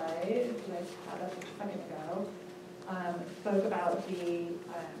the slides that I had up a second ago. Spoke about the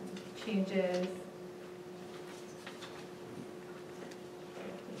changes.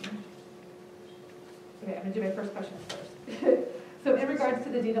 Okay, I'm going to do my first question first. So in regards to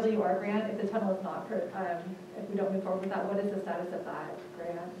the DWR grant, if the tunnel is not, if we don't move forward with that, what is the status of that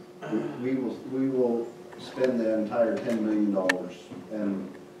grant? We will spend the entire $10 million,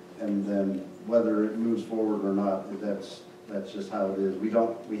 and then whether it moves forward or not, that's just how it is.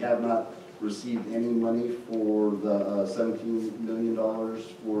 We have not received any money for the $17 million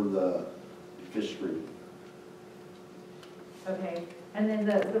for the fish screen. Okay, and then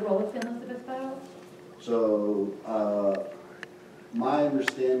the role of San Luis Obispo? So my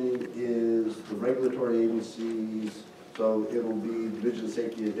understanding is the regulatory agencies, so it will be Division of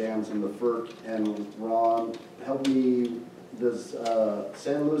Safety of Dams and the FERC. And Ron, help me, does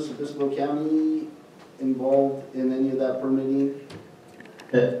San Luis Obispo County involved in any of that permitting?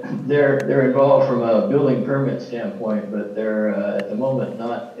 They're involved from a building permit standpoint, but they're at the moment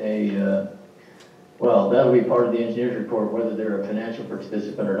not a, well, that'll be part of the engineer's report, whether they're a financial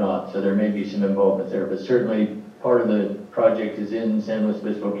participant or not. So there may be some involvement there, but certainly part of the project is in San Luis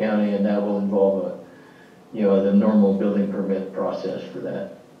Obispo County, and that will involve the normal building permit process for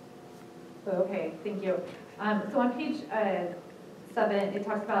that. Okay, thank you. So on page 7, it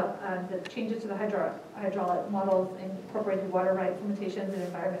talks about the changes to the hydraulic models incorporated water rights limitations and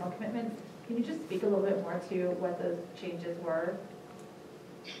environmental commitments. Can you just speak a little bit more to what those changes were?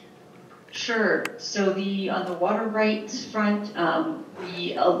 Sure. So on the water rights front,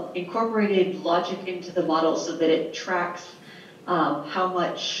 we incorporated logic into the model so that it tracks how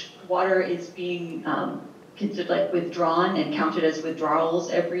much water is being considered like withdrawn and counted as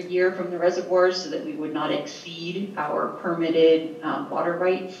withdrawals every year from the reservoirs so that we would not exceed our permitted water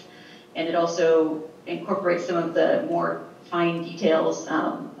rights. And it also incorporates some of the more fine details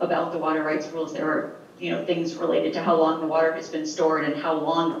about the water rights rules. There are things related to how long the water has been stored and how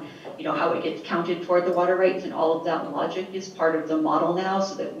long, how it gets counted toward the water rights, and all of that logic is part of the model now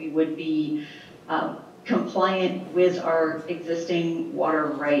so that we would be compliant with our existing water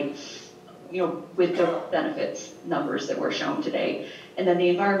rights, with the benefits numbers that were shown today. And then the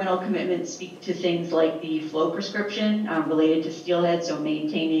environmental commitments speak to things like the flow prescription related to steelhead, so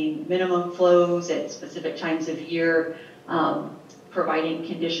maintaining minimum flows at specific times of year, providing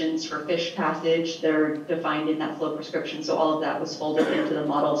conditions for fish passage that are defined in that flow prescription. So all of that was folded into the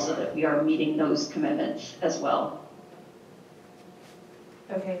model so that we are meeting those commitments as well.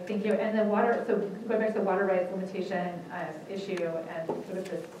 Okay, thank you. And the water, so going back to the water rights limitation issue and sort of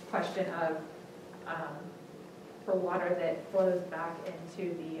this question of for water that flows back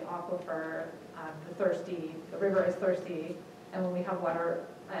into the aquifer, the river is thirsty, and when we have water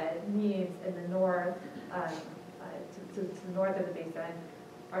needs in the north, to the north of the basin,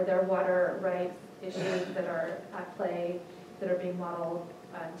 are there water rights issues that are at play that are being modeled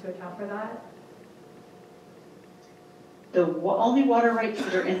to account for that? The only water rights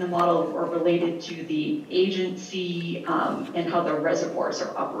that are in the model are related to the agency and how the reservoirs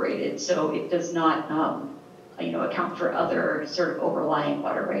are operated. So it does not, account for other sort of overlying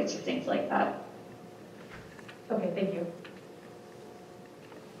water rights or things like that. Okay, thank you.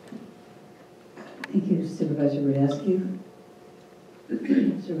 Thank you, Supervisor Radasky.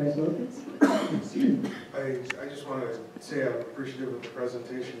 Supervisor Lopez. I just want to say I'm appreciative of the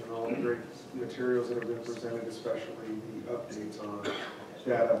presentation and all the great materials that have been presented, especially the updates on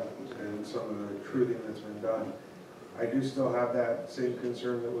data and some of the truthing that's been done. I do still have that same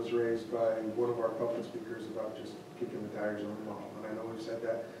concern that was raised by one of our public speakers about just kicking the tires on the model. And I know we've said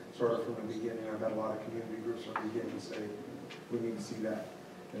that sort of from the beginning. I've had a lot of community groups from the beginning say we need to see that.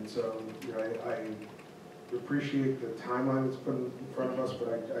 And so, I appreciate the timeline that's put in front of us, but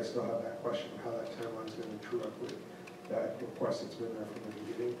I still have that question of how that timeline is going to true up with that request that's been there from the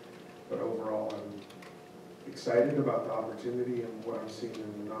beginning. But overall, I'm excited about the opportunity and what I'm seeing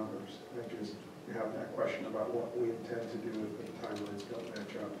in the numbers. I just have that question about what we intend to do if the timelines don't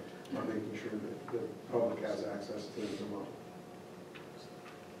match up on making sure that the public has access to the model.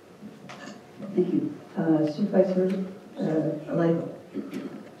 Thank you. Supervisor Alejo.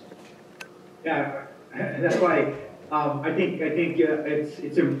 Yeah, that's why I think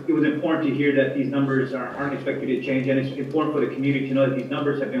it was important to hear that these numbers aren't expected to change, and it's important for the community to know that these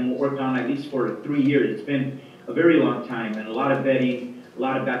numbers have been worked on at least for 3 years. It's been a very long time and a lot of vetting, a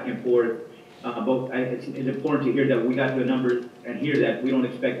lot of back and forth. It's important to hear that we got to a number and hear that we don't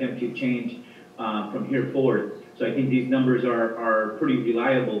expect them to change from here forward. So I think these numbers are pretty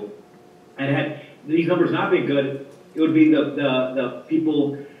reliable. And had these numbers not been good, it would be the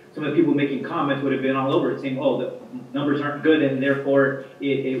people. Some of the people making comments would have been all over it saying, oh, the numbers aren't good, and therefore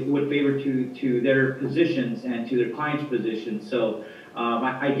it would favor to their positions and to their clients' positions. So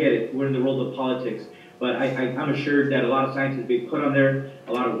I get it. We're in the world of politics. But I'm assured that a lot of science has been put on there,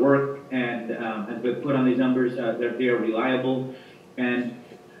 a lot of work and has been put on these numbers, that they are reliable. And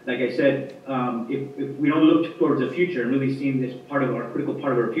like I said, if we don't look towards the future and really see this part of our critical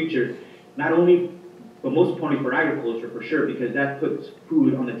part of our future, not only, but most importantly for agriculture, for sure, because that puts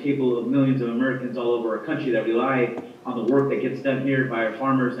food on the table of millions of Americans all over our country that rely on the work that gets done here by our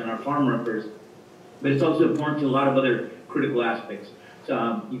farmers and our farm workers. But it's also important to a lot of other critical aspects.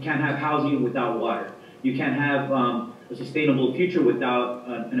 So you can't have housing without water. You can't have a sustainable future without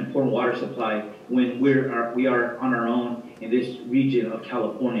an important water supply when we are on our own in this region of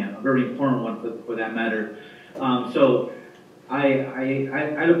California, a very important one for that matter. So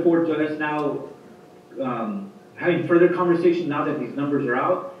I look forward to us now having further conversations now that these numbers are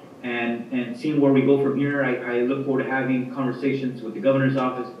out and seeing where we go from here. I look forward to having conversations with the governor's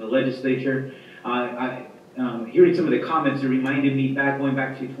office, the legislature. Hearing some of the comments, it reminded me going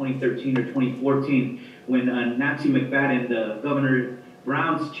back to 2013 or 2014 when Nancy McFadden, the Governor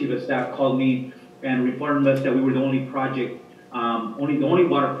Brown's chief of staff, called me and informed us that we were the only project, the only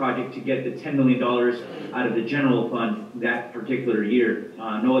water project to get the $10 million out of the general fund that particular year.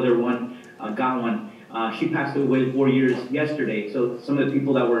 No other one got one. She passed away 4 years yesterday, so some of the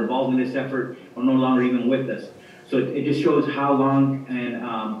people that were involved in this effort are no longer even with us. So it just shows how long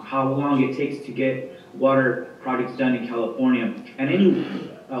how long it takes to get water projects done in California. And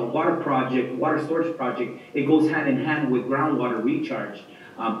water project, water storage project, it goes hand in hand with groundwater recharge.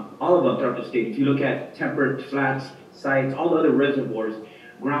 All of them throughout the state. If you look at temperate flats, sites, all the other reservoirs,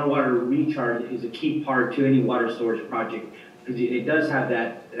 groundwater recharge is a key part to any water storage project because it does have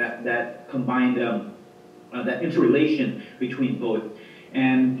that combined, that interrelation between both.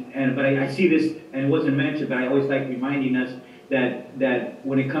 But I see this, and it wasn't mentioned, but I always like reminding us that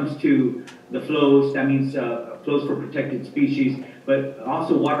when it comes to the flows, that means flows for protected species, but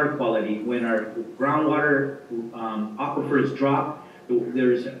also water quality. When our groundwater aquifers drop,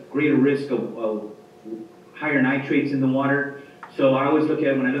 there's a greater risk of higher nitrates in the water. So I always look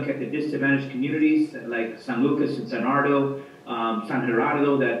at, when I look at the disadvantaged communities like San Lucas and San Ardo, San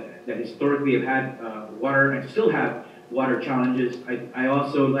Gerardo, that historically have had water and still have water challenges, I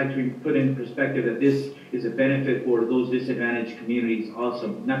also like to put in perspective that this is a benefit for those disadvantaged communities also,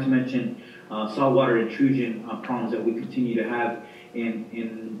 not to mention saltwater intrusion problems that we continue to have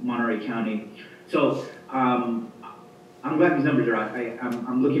in Monterey County. So I'm glad these numbers are out.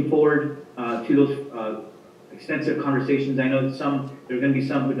 I'm looking forward to those extensive conversations. I know that there are going to be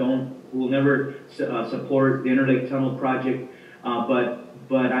some who will never support the Interlake Tunnel project,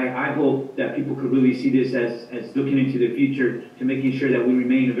 but I hope that people could really see this as looking into the future to making sure that we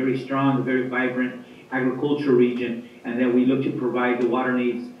remain a very strong, a very vibrant agricultural region, and that we look to provide the water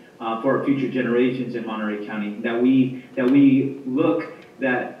needs for our future generations in Monterey County. That we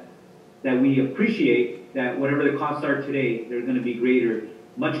appreciate that whatever the costs are today, they're going to be greater,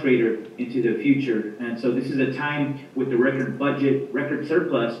 much greater into the future. And so this is a time with the record budget, record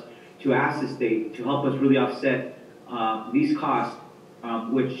surplus, to ask the state to help us really offset these costs,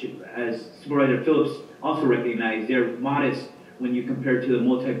 which, as Supervisor Phillips also recognized, they're modest when you compare to the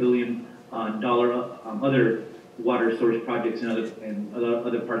multi-billion dollar other water storage projects in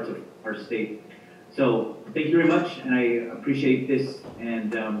other parts of our state. So thank you very much, and I appreciate this,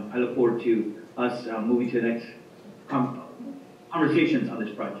 and I look forward to us moving to the next conversations on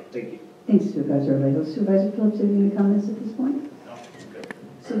this project. Thank you. Thanks, Supervisor Alejo. Supervisor Phillips, have you any comments at this point? No, okay.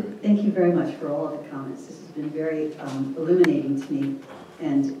 So thank you very much for all of the comments. This has been very illuminating to me.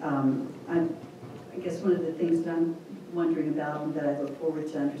 And I guess one of the things that I'm wondering about and that I look forward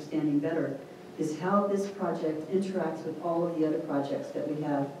to understanding better is how this project interacts with all of the other projects that we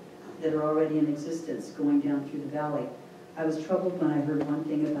have that are already in existence going down through the valley. I was troubled when I heard one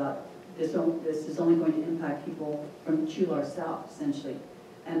thing about this is only going to impact people from Chular South, essentially.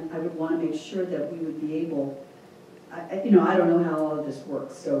 And I would want to make sure that we would be able, I don't know how all of this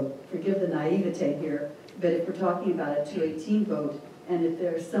works, so forgive the naivete here, but if we're talking about a 218 vote, and if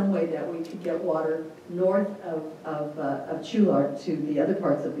there's some way that we could get water north of Chular to the other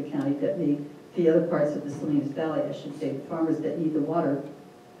parts of the county that need, the other parts of the Salinas Valley, I should say, the farmers that need the water,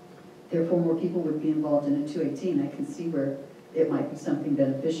 therefore more people would be involved in a 218, I can see where it might be something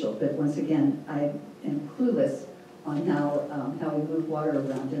beneficial. But once again, I am clueless on how we move water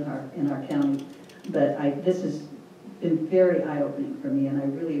around in our county. But this has been very eye-opening for me, and I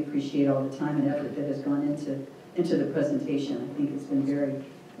really appreciate all the time and effort that has gone into the presentation. I think it's been very,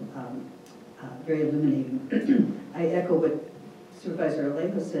 very illuminating. I echo what Supervisor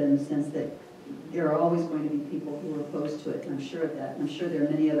Alejo said in the sense that there are always going to be people who are opposed to it, and I'm sure of that. And I'm sure there are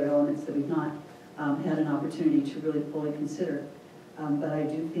many other elements that we've not had an opportunity to really fully consider. But I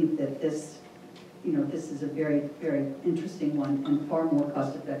do think that this is a very, very interesting one and far more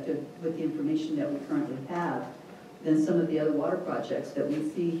cost-effective with the information that we currently have than some of the other water projects that we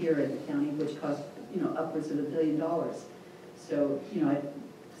see here in the county, which cost upwards of $1 billion. So it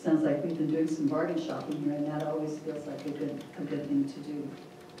sounds like we've been doing some bargain shopping here, and that always feels like a good thing to do.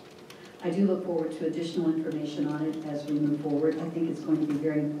 I do look forward to additional information on it as we move forward. I think it's going to be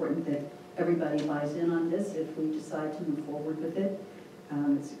very important that everybody buys in on this if we decide to move forward with it.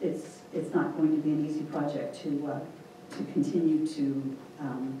 It's not going to be an easy project to continue to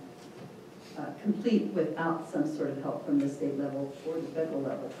complete without some sort of help from the state level or the federal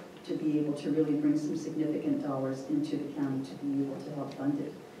level to be able to really bring some significant dollars into the county to be able to help fund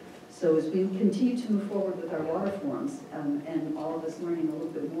it. So as we continue to move forward with our water forums and all of us learning a little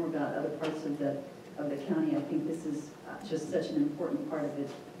bit more about other parts of the county, I think this is just such an important part of it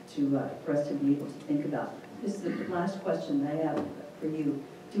for us to be able to think about. This is the last question that I have for you.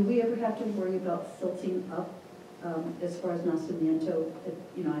 Do we ever have to worry about silting up as far as Nacimiento?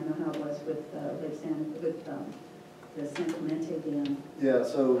 I know how it was with the San Clemente Dam. Yeah,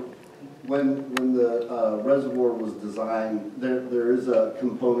 so when the reservoir was designed, there is a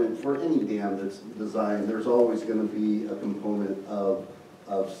component for any dam that's designed. There's always going to be a component of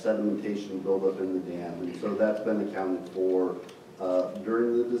sedimentation buildup in the dam, and so that's been accounted for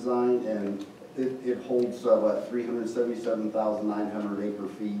during the design. And It holds, what, 377,900 acre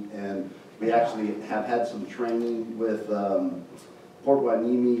feet, and we actually have had some training with Port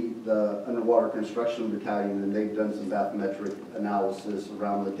Hueneme, the underwater construction battalion, and they've done some bathymetric analysis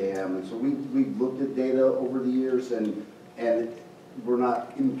around the dam. And so we've looked at data over the years, and we're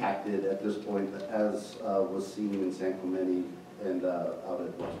not impacted at this point as was seen in San Clemente and out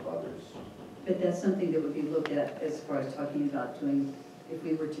at Los Padres. But that's something that would be looked at as far as talking about doing if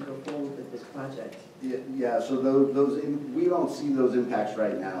we were to go forward with this project. Yeah, so we don't see those impacts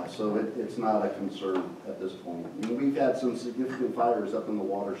right now, so it's not a concern at this point. I mean, we've had some significant fires up in the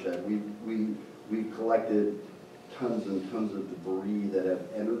watershed. We've collected tons and tons of debris that have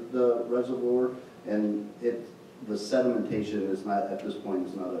entered the reservoir, and the sedimentation is not, at this point,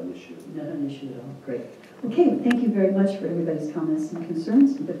 is not an issue. Not an issue at all. Great. Okay, thank you very much for everybody's comments and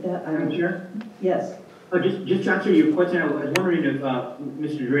concerns. With that, Madam Chair? Yes. Just to answer your question, I was wondering if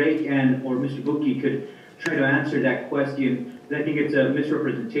Mr. Drake or Mr. Buki could try to answer that question. I think it's a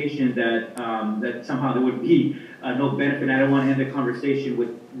misrepresentation that that somehow there would be no benefit. I don't want to end the conversation with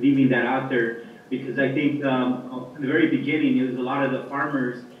leaving that out there, because I think in the very beginning, it was a lot of the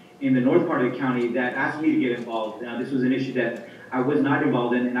farmers in the north part of the county that asked me to get involved. Now, this was an issue that I was not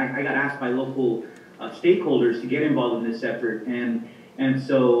involved in, and I got asked by local stakeholders to get involved in this effort. And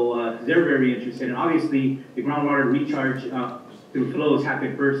so they're very interested. And obviously, the groundwater recharge through flows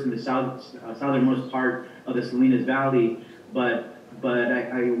happen first in the southernmost part of the Salinas Valley. But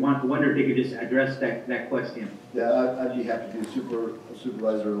I wonder if they could just address that question. Yeah, I'd be happy to,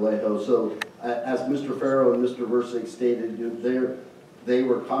 Supervisor Alejo. So as Mr. Farrow and Mr. Versick stated, they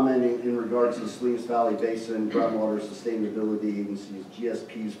were commenting in regards to the Salinas Valley Basin Groundwater Sustainability Agencies,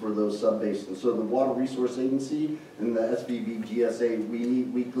 GSPs for those subbasins. So the Water Resource Agency and the SVB GSA, we meet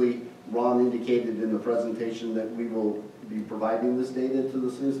weekly. Ron indicated in the presentation that we will be providing this data to the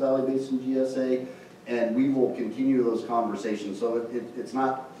Salinas Valley Basin GSA, and we will continue those conversations. So it's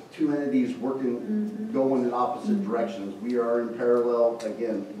not two entities working, going in opposite directions. We are in parallel.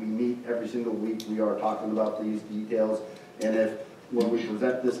 Again, we meet every single week. We are talking about these details, and if when we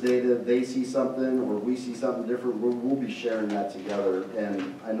present this data, they see something or we see something different, we'll be sharing that together.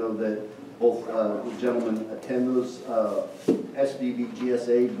 And I know that both gentlemen attend those SVB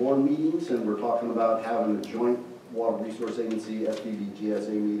GSA board meetings, and we're talking about having a joint Water Resource Agency SVB GSA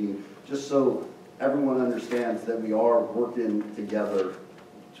meeting, just so everyone understands that we are working together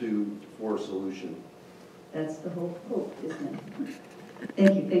for a solution. That's the whole hope, isn't it?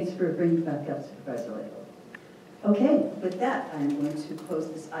 Thank you. Thanks for bringing it back up, Supervisor Alejo. Okay, with that, I'm going to close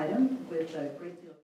this item with a great deal